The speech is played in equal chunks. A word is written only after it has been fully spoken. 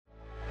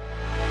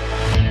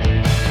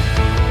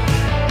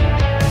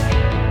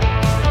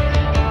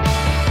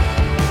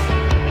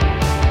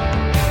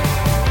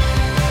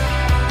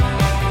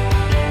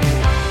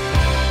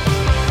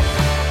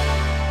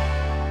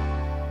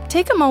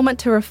take a moment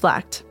to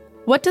reflect.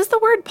 What does the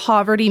word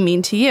poverty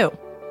mean to you?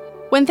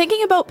 When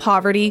thinking about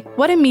poverty,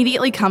 what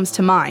immediately comes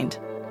to mind?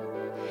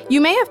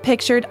 You may have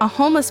pictured a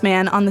homeless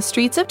man on the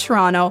streets of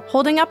Toronto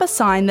holding up a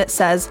sign that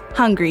says,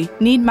 "Hungry,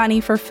 need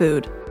money for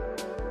food."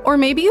 Or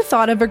maybe you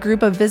thought of a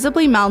group of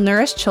visibly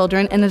malnourished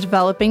children in a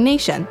developing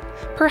nation.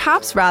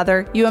 Perhaps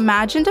rather, you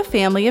imagined a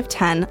family of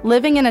 10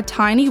 living in a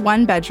tiny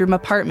one-bedroom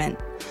apartment.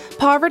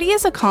 Poverty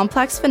is a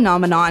complex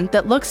phenomenon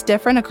that looks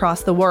different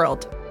across the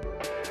world.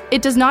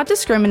 It does not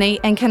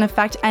discriminate and can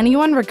affect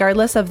anyone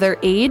regardless of their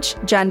age,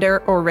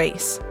 gender, or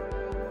race.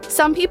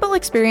 Some people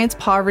experience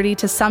poverty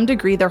to some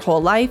degree their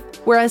whole life,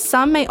 whereas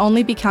some may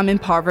only become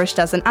impoverished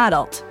as an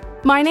adult.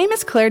 My name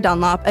is Claire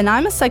Dunlop, and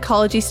I'm a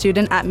psychology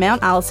student at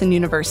Mount Allison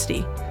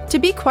University. To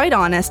be quite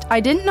honest,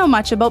 I didn't know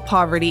much about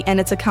poverty and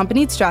its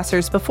accompanied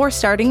stressors before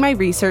starting my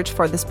research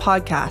for this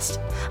podcast.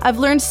 I've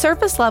learned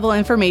surface-level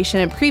information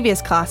in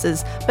previous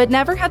classes, but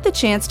never had the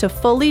chance to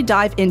fully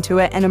dive into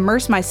it and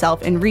immerse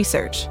myself in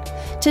research.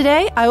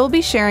 Today, I will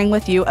be sharing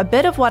with you a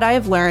bit of what I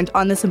have learned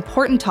on this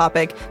important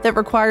topic that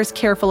requires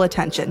careful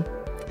attention.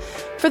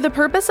 For the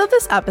purpose of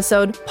this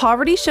episode,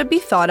 poverty should be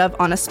thought of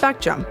on a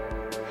spectrum.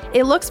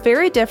 It looks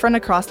very different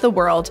across the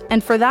world,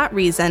 and for that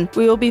reason,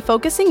 we will be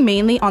focusing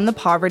mainly on the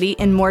poverty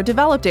in more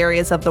developed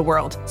areas of the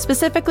world,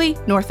 specifically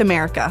North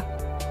America.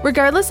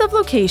 Regardless of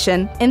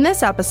location, in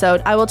this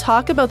episode, I will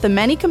talk about the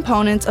many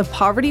components of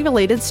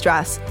poverty-related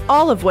stress,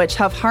 all of which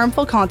have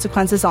harmful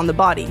consequences on the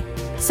body.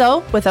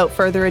 So, without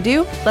further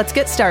ado, let's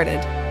get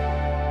started.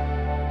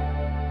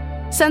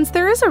 Since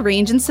there is a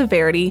range in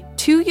severity,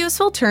 two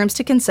useful terms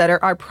to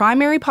consider are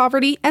primary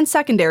poverty and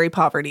secondary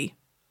poverty.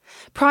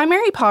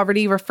 Primary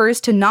poverty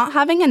refers to not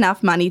having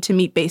enough money to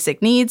meet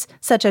basic needs,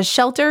 such as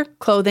shelter,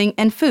 clothing,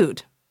 and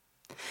food.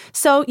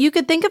 So, you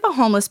could think of a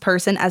homeless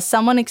person as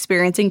someone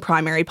experiencing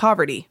primary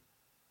poverty.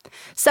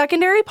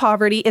 Secondary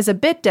poverty is a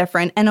bit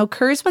different and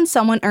occurs when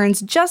someone earns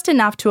just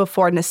enough to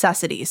afford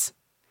necessities.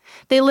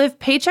 They live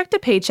paycheck to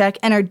paycheck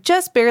and are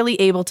just barely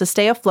able to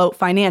stay afloat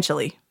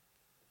financially.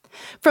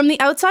 From the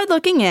outside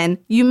looking in,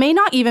 you may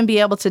not even be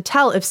able to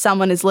tell if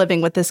someone is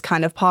living with this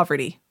kind of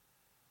poverty.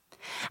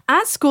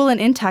 At school and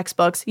in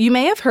textbooks, you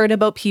may have heard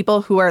about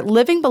people who are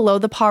living below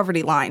the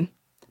poverty line.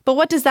 But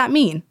what does that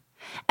mean?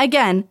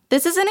 Again,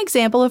 this is an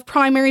example of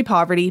primary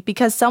poverty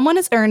because someone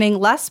is earning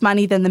less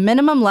money than the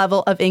minimum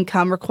level of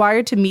income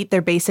required to meet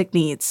their basic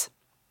needs.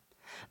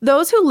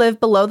 Those who live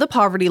below the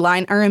poverty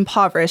line are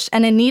impoverished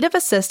and in need of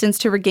assistance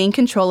to regain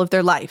control of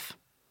their life.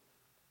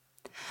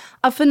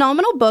 A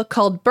phenomenal book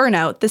called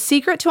Burnout: The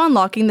Secret to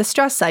Unlocking the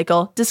Stress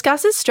Cycle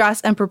discusses stress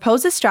and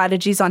proposes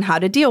strategies on how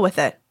to deal with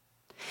it.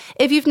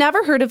 If you've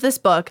never heard of this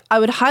book, I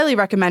would highly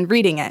recommend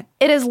reading it.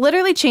 It has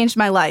literally changed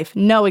my life,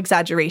 no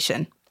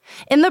exaggeration.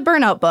 In the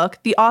Burnout book,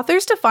 the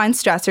authors define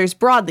stressors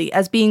broadly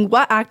as being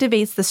what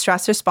activates the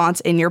stress response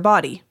in your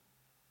body.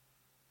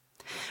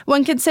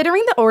 When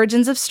considering the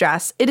origins of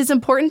stress, it is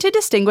important to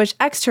distinguish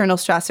external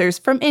stressors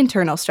from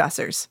internal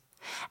stressors.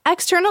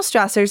 External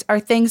stressors are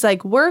things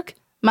like work,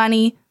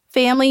 money,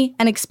 family,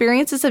 and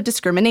experiences of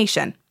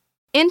discrimination.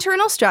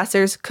 Internal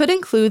stressors could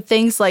include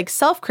things like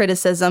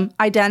self-criticism,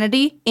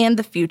 identity, and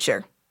the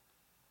future.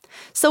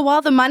 So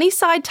while the money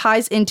side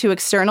ties into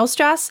external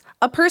stress,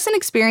 a person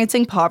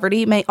experiencing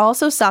poverty may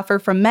also suffer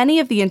from many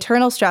of the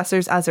internal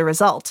stressors as a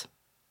result.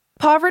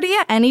 Poverty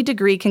at any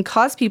degree can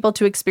cause people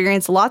to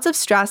experience lots of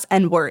stress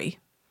and worry.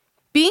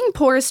 Being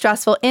poor is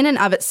stressful in and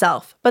of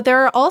itself, but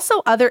there are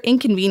also other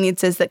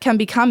inconveniences that can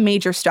become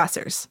major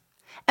stressors.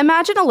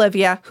 Imagine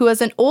Olivia, who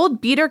has an old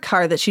beater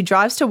car that she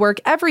drives to work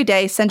every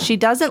day since she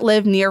doesn't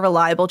live near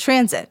reliable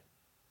transit.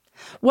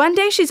 One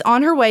day she's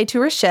on her way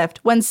to her shift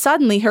when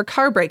suddenly her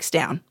car breaks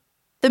down.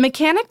 The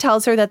mechanic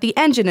tells her that the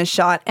engine is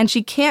shot and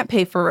she can't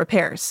pay for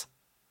repairs.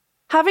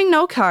 Having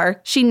no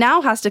car, she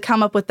now has to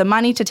come up with the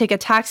money to take a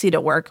taxi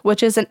to work,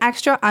 which is an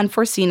extra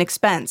unforeseen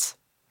expense.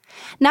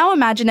 Now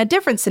imagine a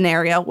different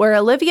scenario where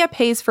Olivia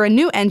pays for a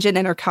new engine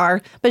in her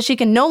car, but she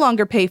can no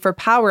longer pay for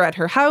power at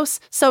her house,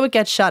 so it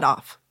gets shut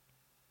off.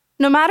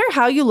 No matter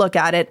how you look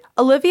at it,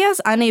 Olivia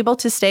is unable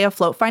to stay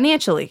afloat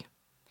financially.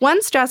 One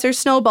stressor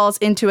snowballs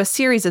into a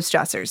series of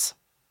stressors.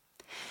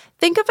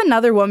 Think of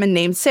another woman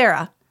named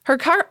Sarah. Her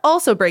car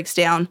also breaks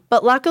down,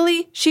 but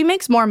luckily, she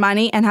makes more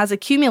money and has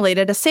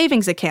accumulated a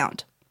savings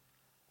account.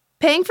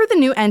 Paying for the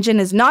new engine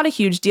is not a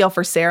huge deal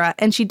for Sarah,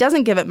 and she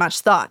doesn't give it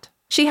much thought.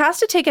 She has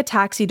to take a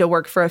taxi to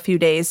work for a few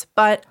days,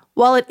 but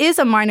while it is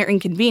a minor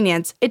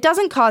inconvenience, it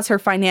doesn't cause her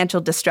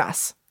financial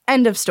distress.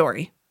 End of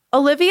story.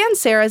 Olivia and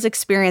Sarah's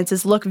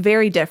experiences look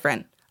very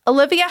different.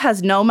 Olivia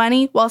has no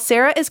money, while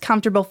Sarah is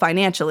comfortable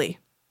financially.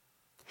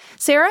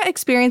 Sarah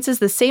experiences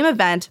the same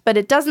event, but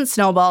it doesn't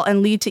snowball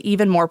and lead to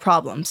even more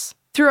problems.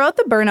 Throughout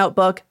the Burnout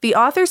book, the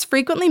authors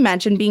frequently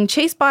mention being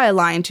chased by a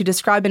lion to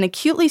describe an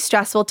acutely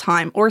stressful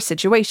time or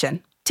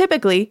situation.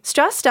 Typically,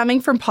 stress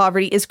stemming from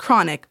poverty is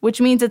chronic,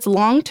 which means it's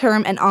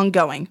long-term and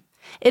ongoing.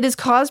 It is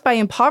caused by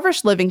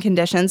impoverished living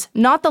conditions,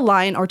 not the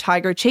lion or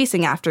tiger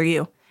chasing after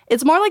you.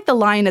 It's more like the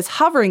lion is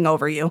hovering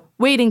over you,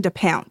 waiting to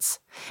pounce.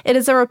 It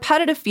is a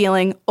repetitive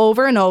feeling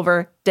over and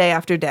over, day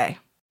after day.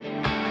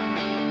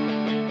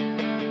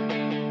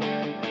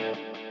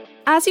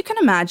 As you can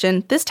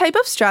imagine, this type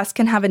of stress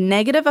can have a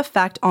negative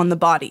effect on the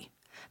body.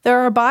 There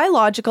are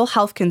biological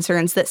health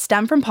concerns that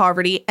stem from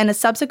poverty and a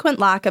subsequent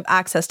lack of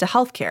access to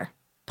healthcare.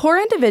 Poor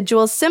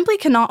individuals simply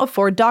cannot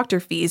afford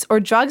doctor fees or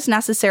drugs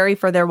necessary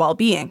for their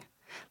well-being.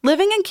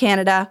 Living in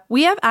Canada,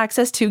 we have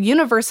access to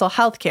universal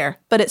healthcare,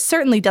 but it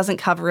certainly doesn't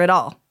cover it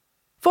all.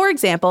 For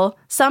example,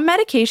 some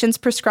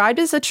medications prescribed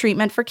as a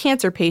treatment for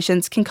cancer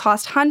patients can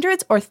cost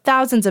hundreds or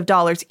thousands of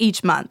dollars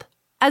each month.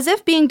 As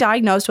if being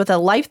diagnosed with a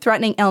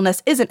life-threatening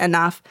illness isn't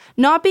enough,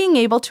 not being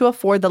able to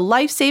afford the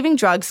life-saving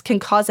drugs can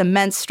cause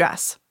immense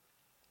stress.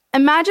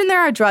 Imagine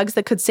there are drugs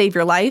that could save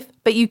your life,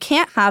 but you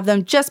can't have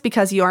them just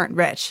because you aren't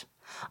rich.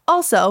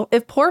 Also,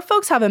 if poor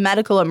folks have a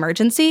medical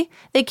emergency,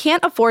 they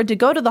can't afford to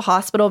go to the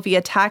hospital via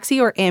taxi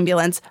or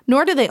ambulance,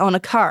 nor do they own a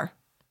car.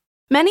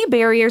 Many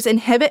barriers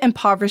inhibit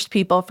impoverished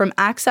people from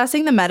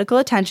accessing the medical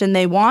attention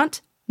they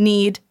want,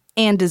 need,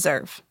 and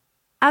deserve.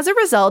 As a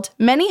result,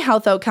 many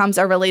health outcomes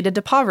are related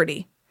to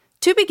poverty.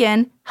 To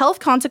begin, health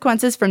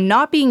consequences from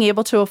not being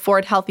able to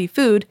afford healthy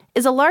food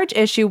is a large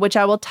issue which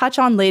I will touch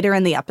on later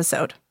in the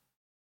episode.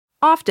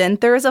 Often,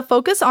 there is a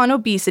focus on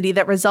obesity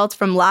that results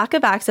from lack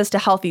of access to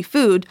healthy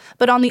food,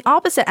 but on the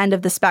opposite end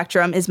of the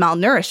spectrum is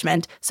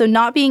malnourishment, so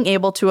not being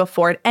able to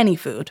afford any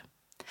food.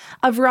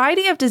 A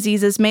variety of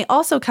diseases may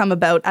also come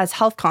about as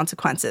health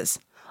consequences.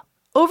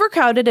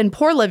 Overcrowded and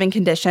poor living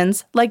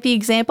conditions, like the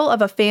example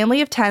of a family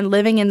of 10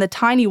 living in the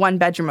tiny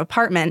one-bedroom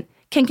apartment,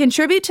 can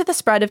contribute to the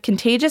spread of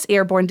contagious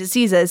airborne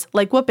diseases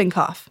like whooping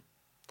cough.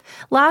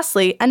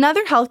 Lastly,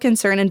 another health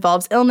concern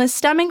involves illness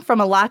stemming from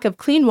a lack of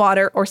clean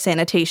water or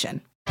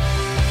sanitation.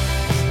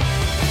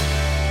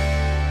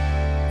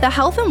 The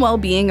health and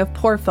well-being of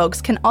poor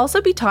folks can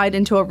also be tied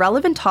into a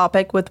relevant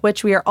topic with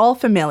which we are all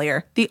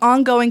familiar, the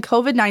ongoing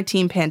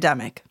COVID-19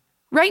 pandemic.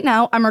 Right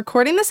now, I'm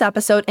recording this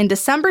episode in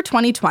December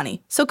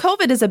 2020, so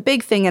COVID is a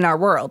big thing in our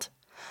world.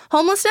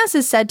 Homelessness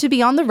is said to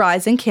be on the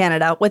rise in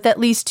Canada, with at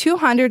least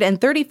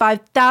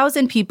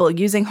 235,000 people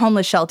using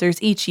homeless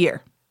shelters each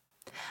year.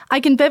 I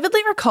can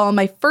vividly recall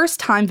my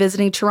first time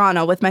visiting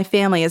Toronto with my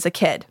family as a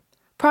kid.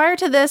 Prior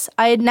to this,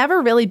 I had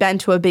never really been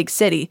to a big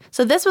city,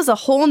 so this was a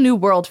whole new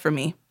world for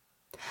me.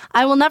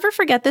 I will never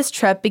forget this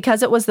trip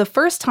because it was the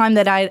first time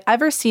that I had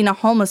ever seen a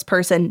homeless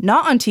person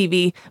not on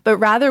TV, but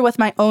rather with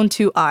my own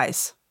two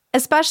eyes.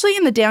 Especially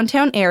in the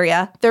downtown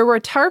area, there were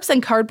tarps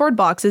and cardboard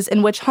boxes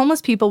in which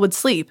homeless people would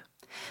sleep.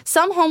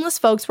 Some homeless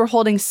folks were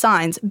holding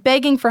signs,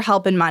 begging for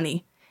help and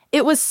money.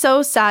 It was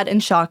so sad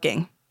and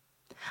shocking.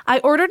 I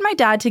ordered my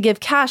dad to give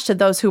cash to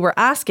those who were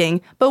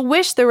asking, but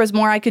wished there was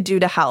more I could do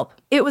to help.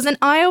 It was an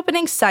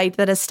eye-opening sight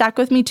that has stuck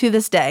with me to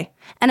this day,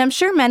 and I'm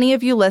sure many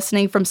of you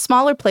listening from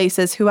smaller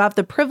places who have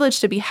the privilege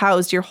to be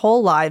housed your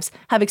whole lives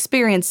have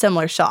experienced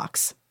similar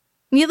shocks.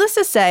 Needless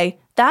to say,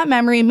 that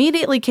memory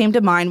immediately came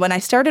to mind when I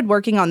started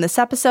working on this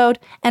episode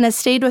and has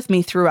stayed with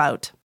me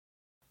throughout.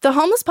 The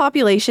homeless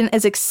population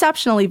is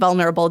exceptionally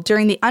vulnerable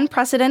during the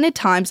unprecedented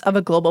times of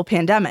a global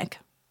pandemic.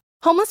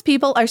 Homeless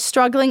people are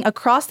struggling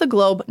across the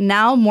globe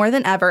now more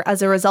than ever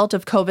as a result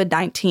of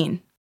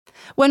COVID-19.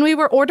 When we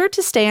were ordered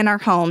to stay in our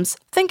homes,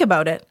 think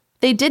about it.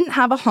 They didn't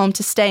have a home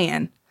to stay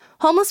in.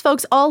 Homeless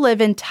folks all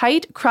live in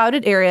tight,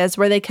 crowded areas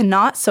where they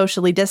cannot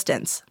socially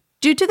distance.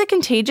 Due to the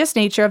contagious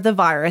nature of the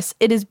virus,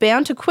 it is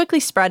bound to quickly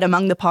spread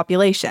among the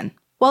population.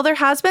 While there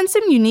has been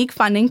some unique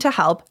funding to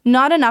help,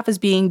 not enough is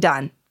being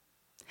done.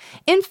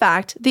 In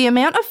fact, the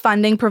amount of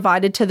funding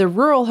provided to the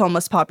rural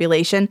homeless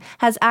population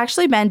has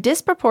actually been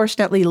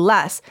disproportionately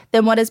less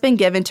than what has been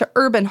given to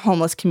urban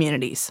homeless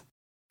communities.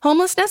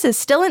 Homelessness is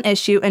still an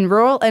issue in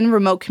rural and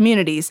remote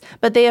communities,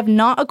 but they have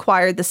not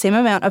acquired the same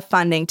amount of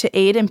funding to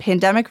aid in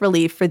pandemic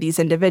relief for these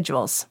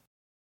individuals.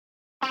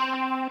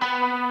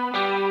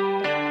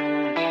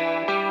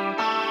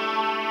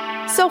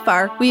 So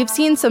far, we have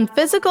seen some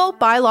physical,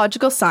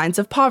 biological signs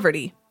of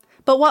poverty.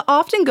 But what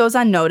often goes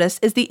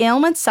unnoticed is the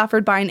ailments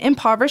suffered by an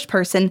impoverished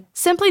person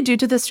simply due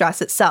to the stress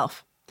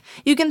itself.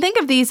 You can think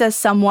of these as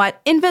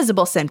somewhat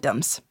invisible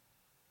symptoms.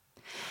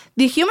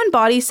 The human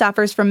body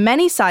suffers from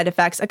many side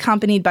effects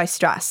accompanied by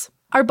stress.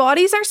 Our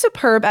bodies are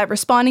superb at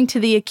responding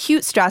to the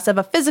acute stress of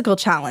a physical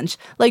challenge,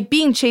 like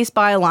being chased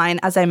by a lion,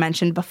 as I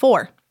mentioned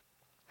before.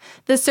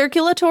 The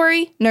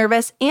circulatory,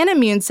 nervous, and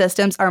immune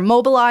systems are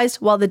mobilized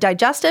while the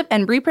digestive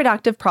and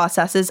reproductive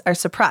processes are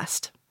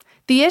suppressed.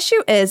 The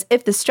issue is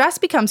if the stress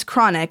becomes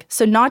chronic,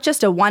 so not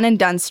just a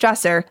one-and-done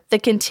stressor, the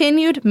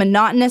continued,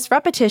 monotonous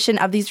repetition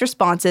of these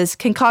responses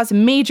can cause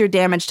major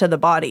damage to the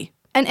body.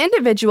 An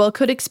individual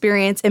could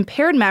experience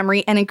impaired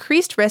memory and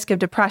increased risk of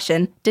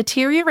depression,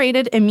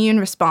 deteriorated immune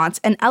response,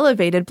 and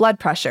elevated blood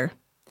pressure.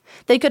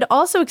 They could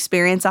also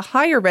experience a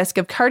higher risk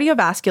of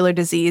cardiovascular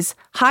disease,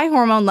 high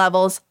hormone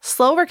levels,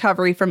 slow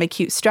recovery from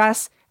acute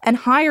stress, and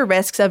higher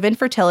risks of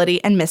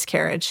infertility and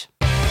miscarriage.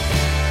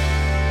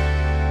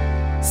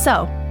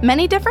 So,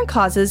 many different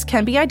causes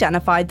can be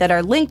identified that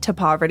are linked to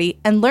poverty,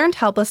 and learned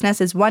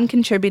helplessness is one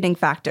contributing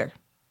factor.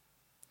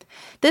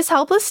 This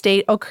helpless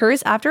state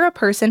occurs after a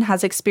person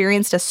has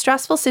experienced a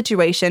stressful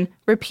situation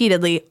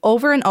repeatedly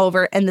over and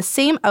over and the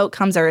same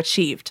outcomes are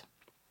achieved.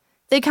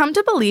 They come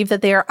to believe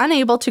that they are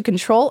unable to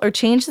control or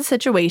change the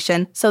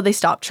situation, so they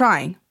stop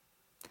trying.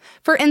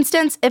 For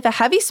instance, if a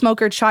heavy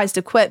smoker tries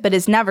to quit but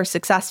is never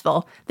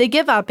successful, they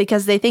give up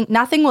because they think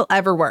nothing will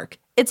ever work.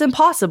 It's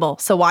impossible,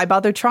 so why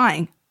bother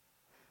trying?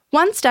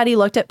 One study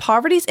looked at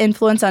poverty's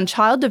influence on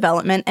child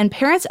development and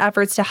parents'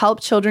 efforts to help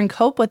children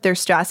cope with their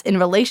stress in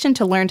relation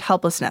to learned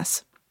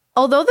helplessness.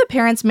 Although the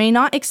parents may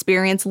not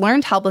experience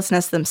learned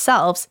helplessness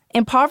themselves,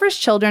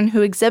 impoverished children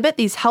who exhibit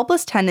these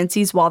helpless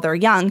tendencies while they're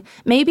young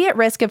may be at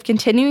risk of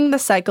continuing the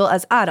cycle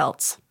as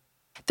adults.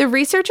 The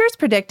researchers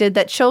predicted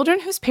that children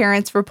whose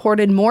parents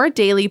reported more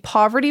daily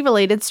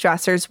poverty-related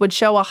stressors would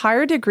show a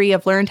higher degree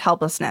of learned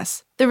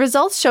helplessness. The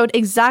results showed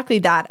exactly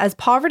that, as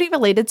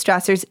poverty-related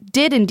stressors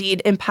did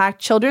indeed impact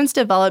children's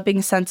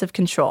developing sense of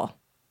control.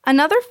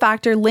 Another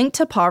factor linked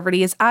to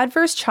poverty is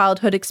adverse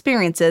childhood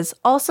experiences,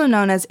 also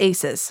known as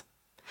ACEs.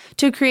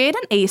 To create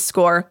an ACE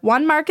score,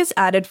 1 mark is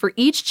added for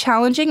each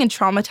challenging and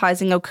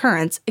traumatizing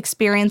occurrence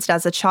experienced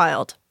as a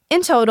child.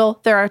 In total,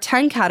 there are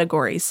 10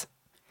 categories.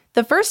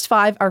 The first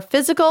 5 are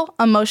physical,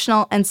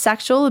 emotional, and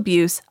sexual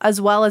abuse,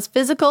 as well as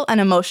physical and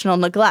emotional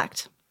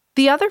neglect.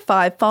 The other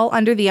 5 fall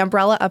under the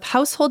umbrella of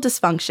household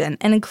dysfunction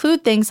and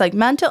include things like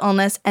mental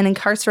illness and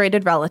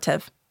incarcerated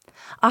relative.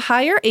 A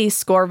higher ACE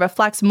score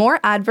reflects more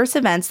adverse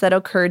events that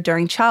occurred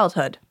during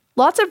childhood.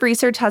 Lots of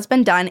research has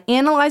been done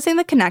analyzing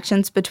the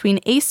connections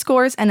between ACE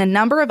scores and a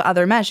number of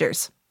other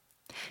measures.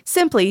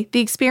 Simply, the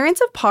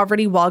experience of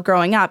poverty while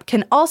growing up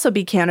can also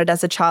be counted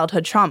as a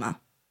childhood trauma.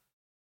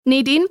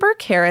 Nadine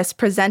Burke-Harris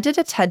presented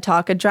a TED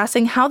Talk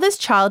addressing how this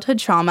childhood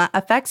trauma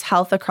affects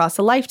health across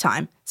a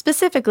lifetime,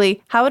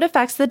 specifically how it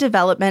affects the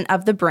development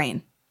of the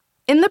brain.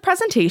 In the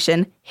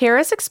presentation,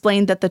 Harris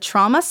explained that the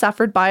trauma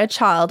suffered by a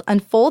child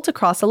unfolds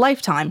across a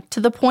lifetime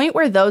to the point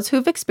where those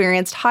who've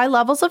experienced high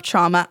levels of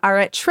trauma are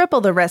at triple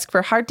the risk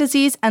for heart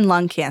disease and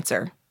lung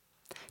cancer.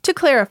 To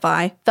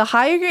clarify, the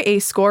higher your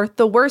ACE score,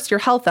 the worse your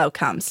health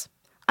outcomes.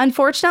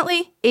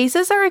 Unfortunately,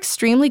 ACEs are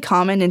extremely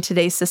common in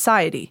today's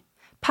society.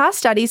 Past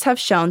studies have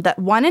shown that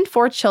 1 in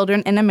 4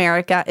 children in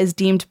America is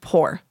deemed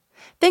poor.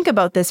 Think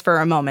about this for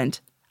a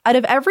moment. Out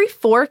of every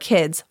 4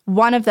 kids,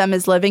 1 of them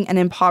is living an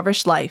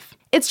impoverished life.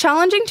 It's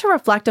challenging to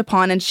reflect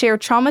upon and share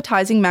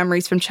traumatizing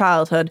memories from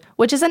childhood,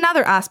 which is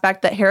another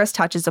aspect that Harris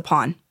touches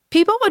upon.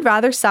 People would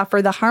rather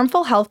suffer the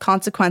harmful health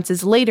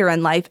consequences later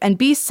in life and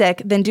be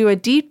sick than do a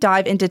deep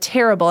dive into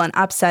terrible and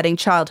upsetting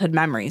childhood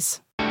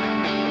memories.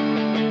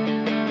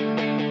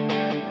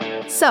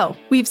 So,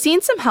 we've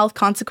seen some health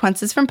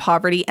consequences from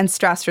poverty and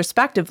stress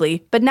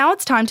respectively, but now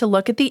it's time to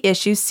look at the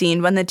issues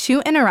seen when the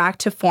two interact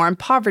to form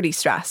poverty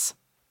stress.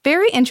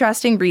 Very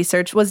interesting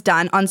research was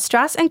done on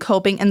stress and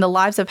coping in the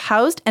lives of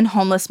housed and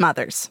homeless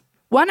mothers.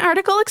 One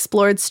article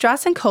explored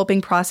stress and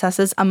coping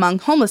processes among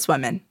homeless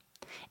women.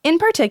 In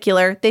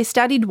particular, they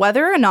studied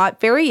whether or not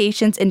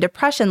variations in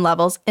depression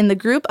levels in the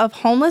group of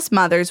homeless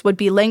mothers would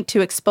be linked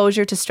to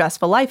exposure to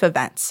stressful life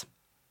events.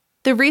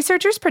 The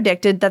researchers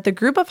predicted that the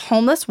group of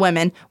homeless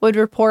women would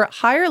report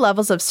higher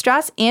levels of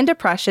stress and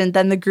depression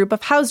than the group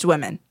of housed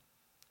women.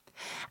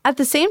 At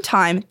the same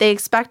time, they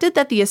expected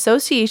that the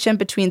association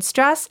between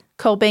stress,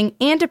 coping,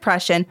 and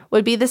depression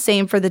would be the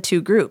same for the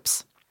two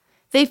groups.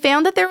 They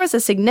found that there was a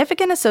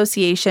significant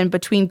association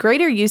between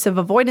greater use of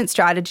avoidance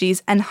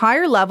strategies and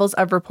higher levels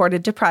of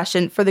reported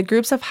depression for the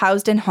groups of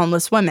housed and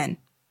homeless women.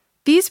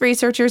 These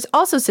researchers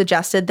also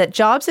suggested that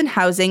jobs and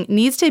housing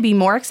needs to be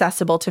more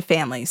accessible to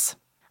families.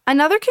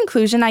 Another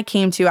conclusion I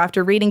came to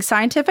after reading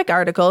scientific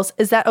articles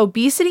is that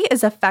obesity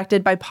is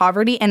affected by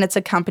poverty and its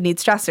accompanied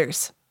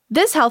stressors.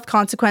 This health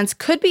consequence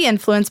could be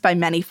influenced by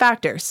many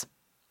factors.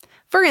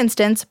 For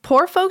instance,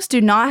 poor folks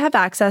do not have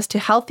access to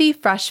healthy,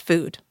 fresh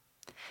food.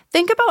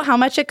 Think about how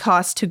much it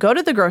costs to go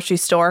to the grocery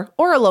store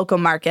or a local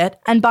market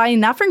and buy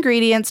enough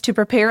ingredients to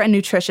prepare a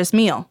nutritious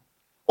meal.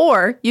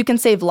 Or you can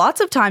save lots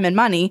of time and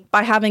money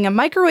by having a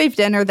microwave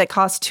dinner that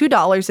costs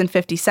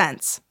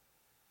 $2.50.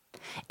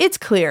 It's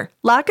clear,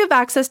 lack of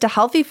access to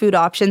healthy food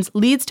options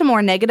leads to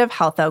more negative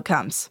health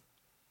outcomes.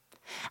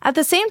 At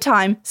the same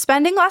time,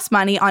 spending less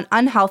money on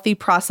unhealthy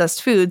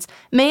processed foods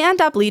may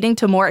end up leading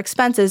to more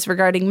expenses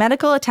regarding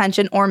medical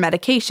attention or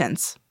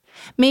medications.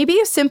 Maybe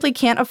you simply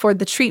can't afford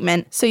the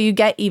treatment, so you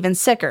get even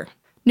sicker.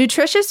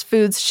 Nutritious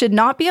foods should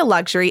not be a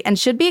luxury and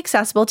should be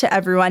accessible to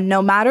everyone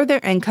no matter their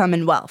income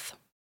and wealth.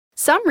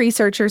 Some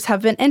researchers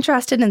have been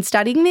interested in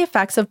studying the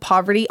effects of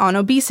poverty on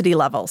obesity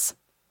levels.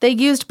 They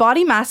used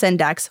body mass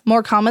index,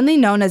 more commonly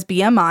known as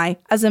BMI,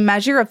 as a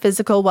measure of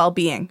physical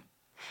well-being.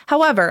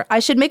 However, I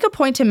should make a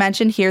point to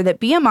mention here that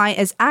BMI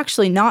is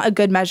actually not a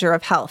good measure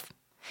of health.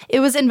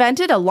 It was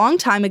invented a long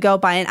time ago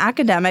by an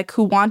academic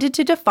who wanted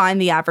to define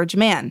the average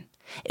man.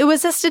 It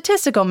was a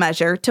statistical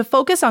measure to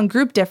focus on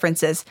group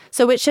differences,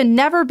 so it should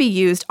never be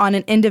used on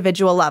an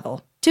individual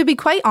level. To be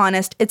quite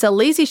honest, it's a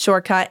lazy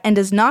shortcut and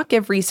does not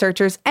give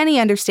researchers any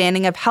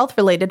understanding of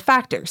health-related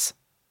factors.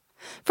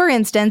 For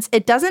instance,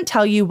 it doesn't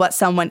tell you what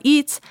someone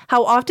eats,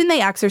 how often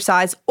they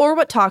exercise, or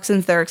what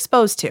toxins they're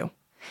exposed to.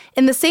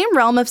 In the same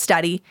realm of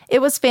study,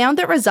 it was found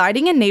that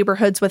residing in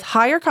neighborhoods with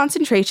higher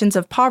concentrations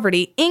of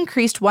poverty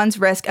increased one's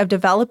risk of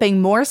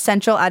developing more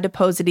central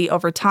adiposity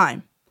over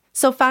time,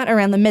 so fat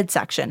around the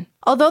midsection.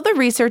 Although the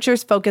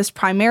researchers focused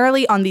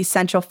primarily on these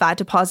central fat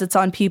deposits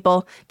on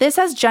people, this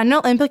has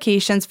general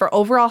implications for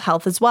overall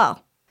health as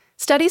well.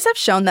 Studies have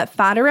shown that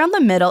fat around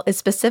the middle is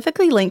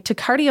specifically linked to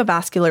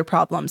cardiovascular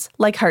problems,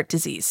 like heart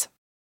disease.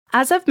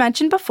 As I've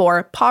mentioned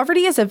before,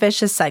 poverty is a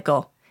vicious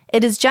cycle.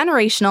 It is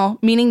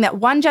generational, meaning that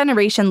one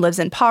generation lives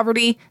in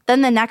poverty,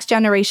 then the next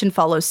generation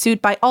follows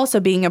suit by also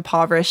being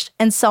impoverished,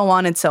 and so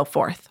on and so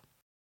forth.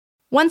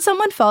 Once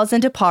someone falls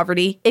into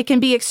poverty, it can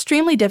be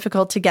extremely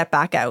difficult to get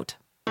back out.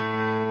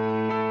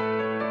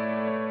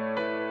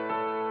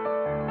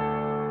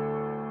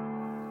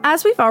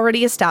 As we've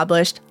already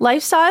established,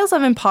 lifestyles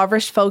of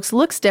impoverished folks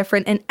looks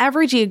different in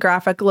every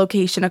geographic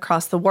location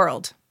across the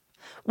world.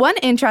 One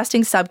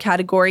interesting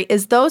subcategory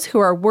is those who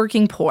are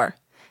working poor.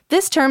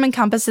 This term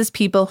encompasses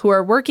people who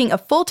are working a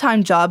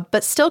full-time job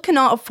but still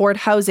cannot afford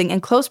housing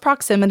in close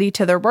proximity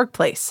to their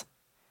workplace.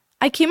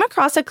 I came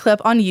across a clip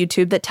on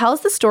YouTube that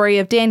tells the story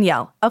of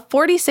Danielle, a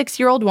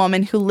 46-year-old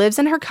woman who lives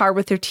in her car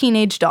with her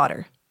teenage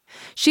daughter.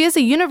 She is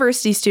a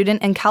university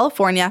student in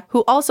California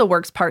who also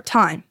works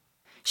part-time.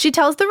 She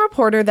tells the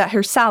reporter that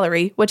her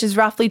salary, which is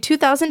roughly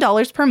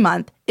 $2,000 per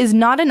month, is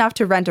not enough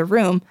to rent a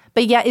room,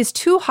 but yet is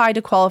too high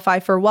to qualify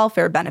for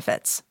welfare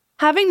benefits.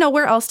 Having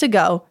nowhere else to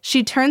go,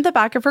 she turned the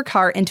back of her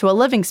car into a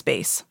living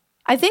space.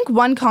 I think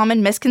one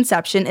common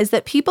misconception is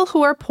that people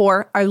who are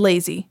poor are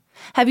lazy.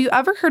 Have you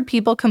ever heard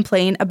people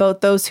complain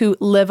about those who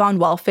live on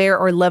welfare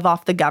or live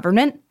off the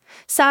government?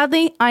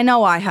 Sadly, I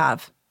know I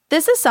have.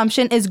 This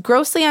assumption is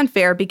grossly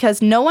unfair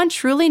because no one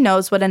truly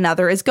knows what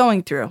another is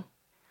going through.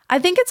 I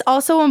think it's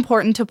also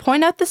important to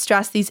point out the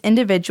stress these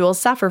individuals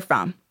suffer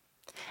from.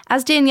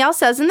 As Danielle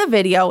says in the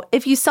video,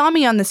 if you saw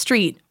me on the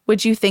street,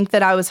 would you think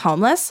that I was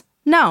homeless?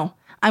 No.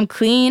 I'm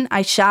clean,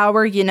 I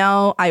shower,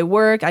 I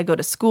work, I go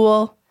to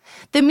school.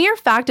 The mere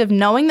fact of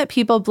knowing that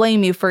people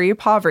blame you for your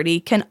poverty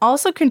can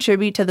also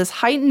contribute to this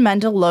heightened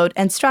mental load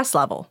and stress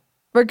level.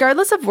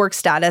 Regardless of work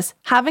status,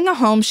 having a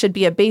home should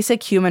be a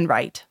basic human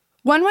right.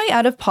 One way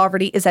out of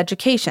poverty is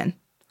education.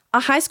 A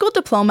high school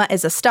diploma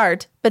is a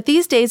start, but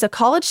these days a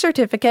college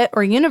certificate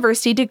or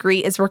university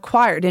degree is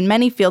required in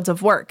many fields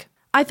of work.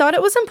 I thought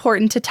it was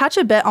important to touch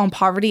a bit on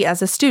poverty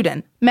as a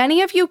student.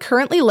 Many of you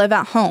currently live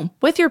at home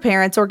with your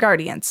parents or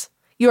guardians.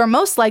 You are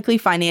most likely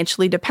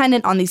financially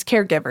dependent on these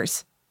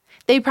caregivers.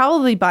 They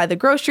probably buy the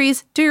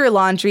groceries, do your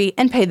laundry,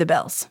 and pay the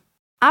bills.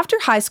 After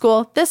high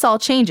school, this all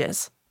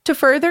changes. To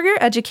further your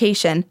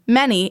education,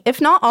 many, if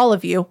not all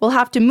of you, will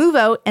have to move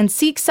out and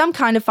seek some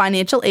kind of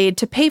financial aid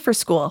to pay for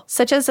school,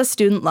 such as a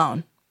student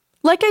loan.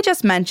 Like I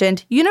just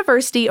mentioned,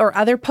 university or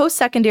other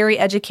post-secondary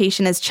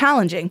education is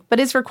challenging, but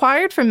is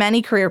required for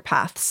many career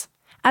paths.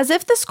 As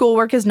if the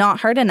schoolwork is not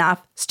hard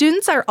enough,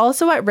 students are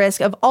also at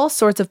risk of all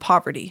sorts of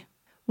poverty.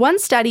 One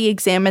study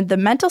examined the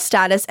mental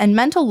status and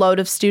mental load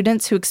of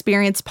students who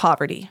experience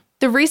poverty.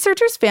 The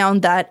researchers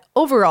found that,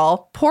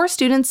 overall, poor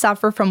students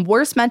suffer from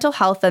worse mental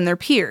health than their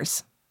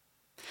peers.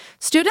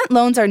 Student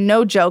loans are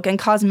no joke and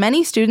cause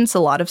many students a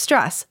lot of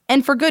stress,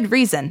 and for good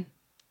reason.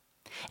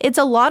 It's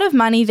a lot of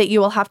money that you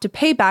will have to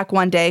pay back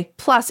one day,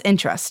 plus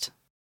interest.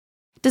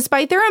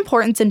 Despite their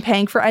importance in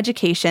paying for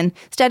education,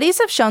 studies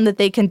have shown that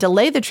they can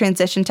delay the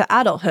transition to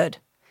adulthood.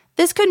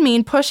 This could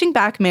mean pushing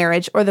back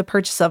marriage or the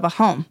purchase of a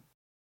home.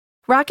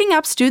 Racking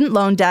up student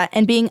loan debt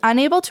and being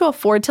unable to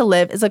afford to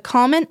live is a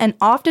common and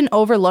often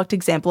overlooked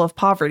example of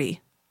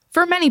poverty.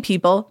 For many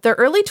people, their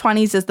early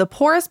 20s is the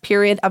poorest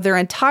period of their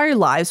entire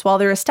lives while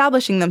they're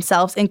establishing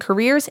themselves in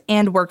careers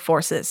and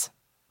workforces.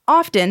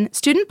 Often,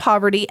 student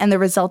poverty and the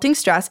resulting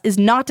stress is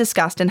not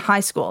discussed in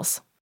high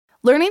schools.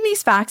 Learning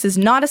these facts is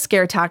not a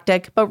scare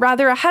tactic, but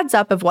rather a heads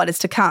up of what is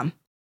to come.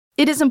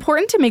 It is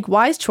important to make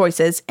wise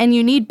choices, and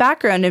you need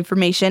background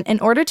information in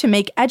order to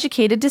make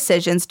educated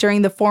decisions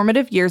during the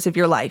formative years of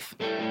your life.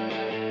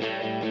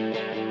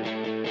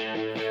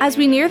 As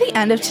we near the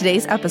end of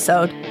today's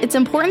episode, it's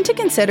important to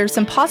consider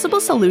some possible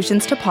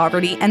solutions to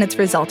poverty and its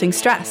resulting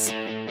stress.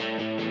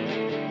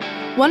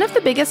 One of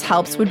the biggest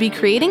helps would be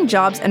creating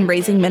jobs and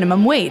raising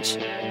minimum wage.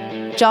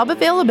 Job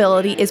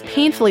availability is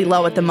painfully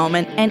low at the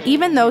moment, and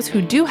even those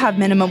who do have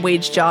minimum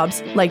wage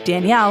jobs, like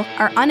Danielle,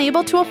 are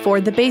unable to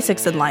afford the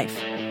basics in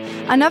life.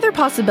 Another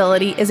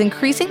possibility is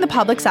increasing the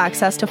public's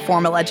access to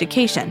formal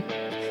education.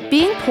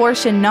 Being poor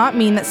should not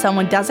mean that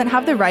someone doesn't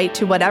have the right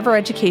to whatever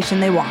education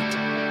they want.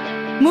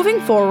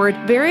 Moving forward,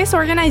 various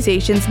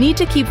organizations need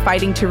to keep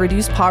fighting to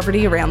reduce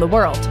poverty around the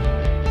world.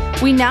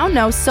 We now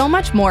know so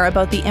much more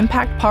about the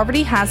impact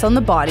poverty has on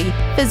the body,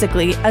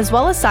 physically, as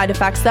well as side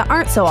effects that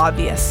aren't so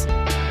obvious.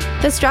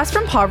 The stress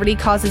from poverty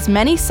causes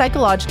many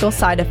psychological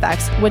side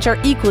effects, which are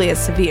equally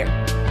as severe.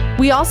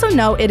 We also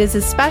know it is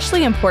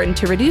especially important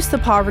to reduce the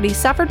poverty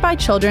suffered by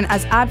children,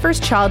 as adverse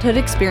childhood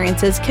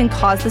experiences can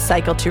cause the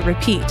cycle to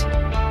repeat.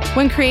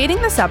 When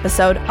creating this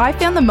episode, I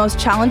found the most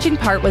challenging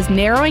part was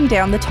narrowing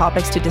down the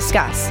topics to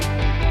discuss.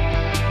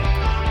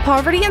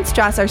 Poverty and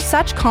stress are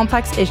such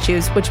complex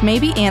issues which may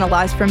be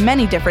analyzed from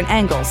many different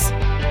angles.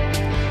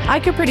 I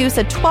could produce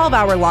a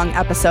 12-hour-long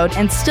episode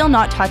and still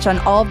not touch on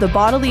all of the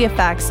bodily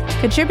effects,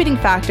 contributing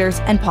factors,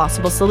 and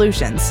possible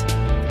solutions.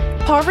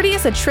 Poverty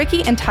is a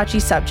tricky and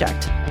touchy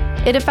subject.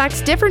 It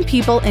affects different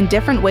people in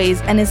different ways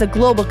and is a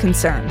global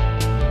concern.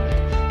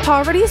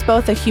 Poverty is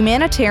both a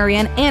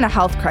humanitarian and a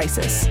health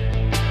crisis.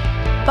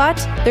 But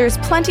there is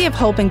plenty of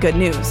hope and good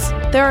news.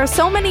 There are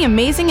so many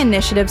amazing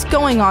initiatives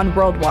going on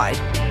worldwide.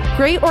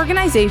 Great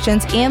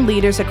organizations and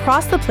leaders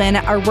across the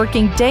planet are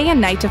working day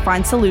and night to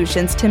find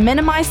solutions to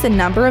minimize the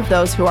number of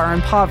those who are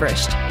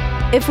impoverished.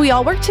 If we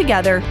all work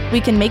together,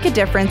 we can make a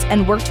difference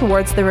and work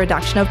towards the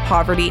reduction of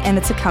poverty and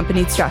its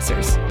accompanied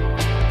stressors.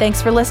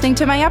 Thanks for listening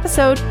to my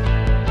episode.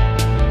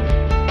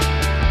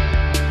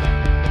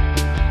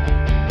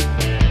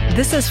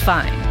 This is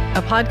Fine,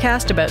 a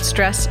podcast about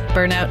stress,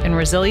 burnout, and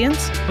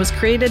resilience, was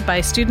created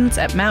by students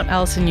at Mount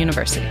Allison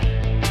University.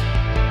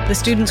 The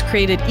students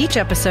created each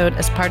episode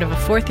as part of a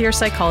fourth-year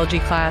psychology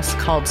class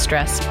called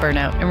Stress,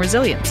 Burnout, and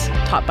Resilience,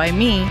 taught by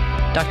me,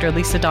 Dr.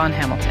 Lisa Dawn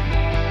Hamilton.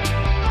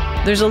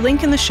 There's a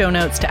link in the show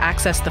notes to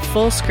access the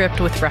full script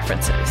with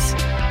references.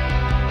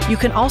 You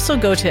can also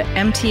go to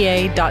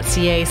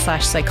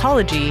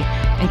mta.ca/psychology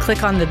and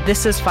click on the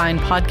This Is Fine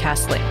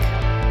podcast link.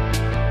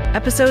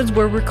 Episodes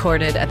were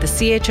recorded at the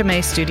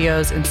CHMA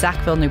studios in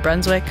Sackville, New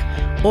Brunswick,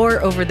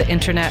 or over the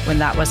internet when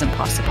that wasn't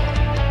possible.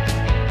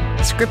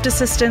 Script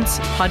assistance,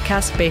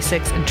 podcast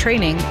basics, and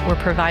training were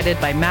provided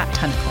by Matt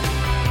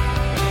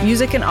Tunnicliffe.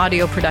 Music and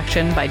audio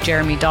production by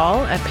Jeremy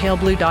Dahl at Pale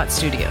Blue Dot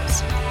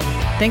Studios.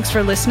 Thanks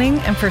for listening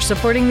and for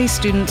supporting these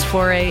students'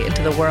 foray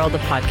into the world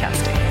of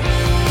podcasting.